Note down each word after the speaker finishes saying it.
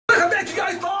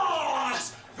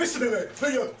for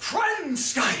your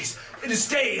friends, guys. It is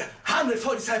day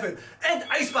 147 and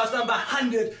ice bars number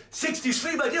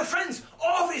 163. My dear friends,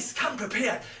 always come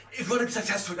prepared if you want to be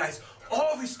successful, guys.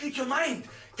 Always speak your mind.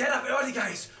 Get up early,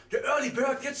 guys. The early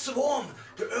bird gets the worm.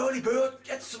 The early bird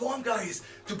gets the worm, guys.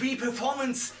 To be a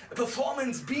performance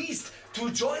beast. To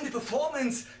join the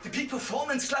peak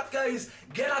performance club, guys.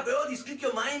 Get up early, speak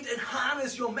your mind, and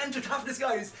harness your mental toughness,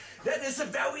 guys. That is a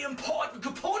very important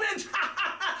component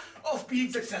of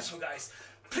being successful, guys.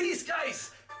 Please,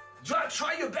 guys,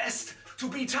 try your best to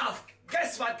be tough.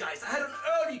 Guess what, guys? I had an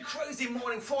early, crazy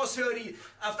morning, 4:30.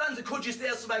 I've done the Koji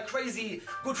stairs with my crazy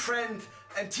good friend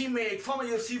and teammate, former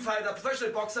UFC fighter,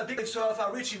 professional boxer, big surfer,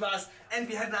 Richie was, and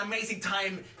we had an amazing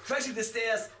time crashing the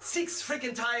stairs 6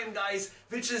 freaking times, guys,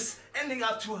 which is ending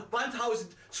up to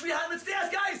 1,300 stairs,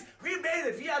 guys. We made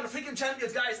it. We are the freaking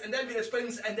champions, guys, and then we did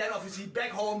sprints, and then obviously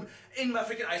back home in my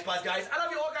freaking ice bars, guys. I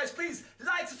love you all, guys. Please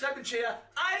like, subscribe, and share.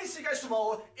 I see you guys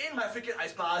tomorrow in my freaking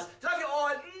ice bars. Love you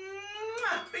all.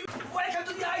 Welcome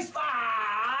to the ice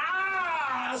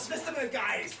bars, Mr.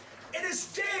 Guys. It is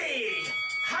day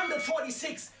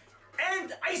 146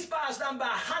 and ice bars number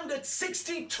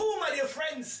 162, my dear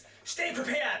friends. Stay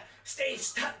prepared, stay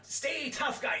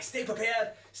tough, guys. Stay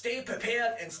prepared,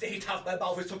 and stay tough. My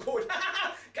mouth is so cold.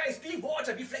 Guys, be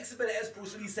water, be flexible, as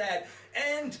Bruce Lee said,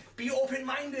 and be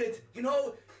open-minded. You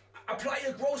know, apply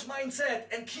a growth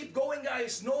mindset and keep going,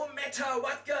 guys. No matter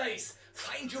what, guys.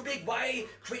 Find your big why,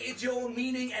 create your own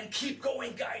meaning, and keep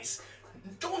going, guys.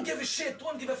 Don't give a shit,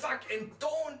 don't give a fuck, and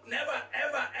don't never,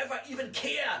 ever even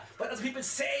care what other people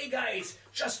say, guys.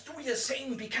 Just do your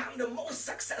thing, become the most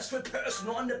successful person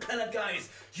on the planet, guys.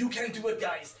 You can do it,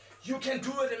 guys. You can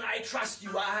do it, and I trust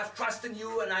you. I have trust in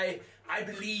you, and I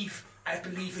believe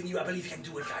in you. I believe you can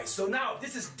do it, guys. So now,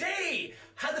 this is day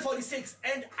 146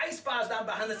 and ice bars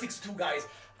number 162, guys.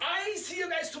 I see you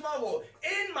guys tomorrow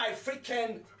in my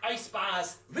freaking ice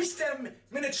bars wisdom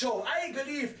minute show. I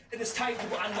believe it is time to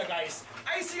go under, guys.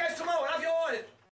 I see you guys tomorrow. Love you all.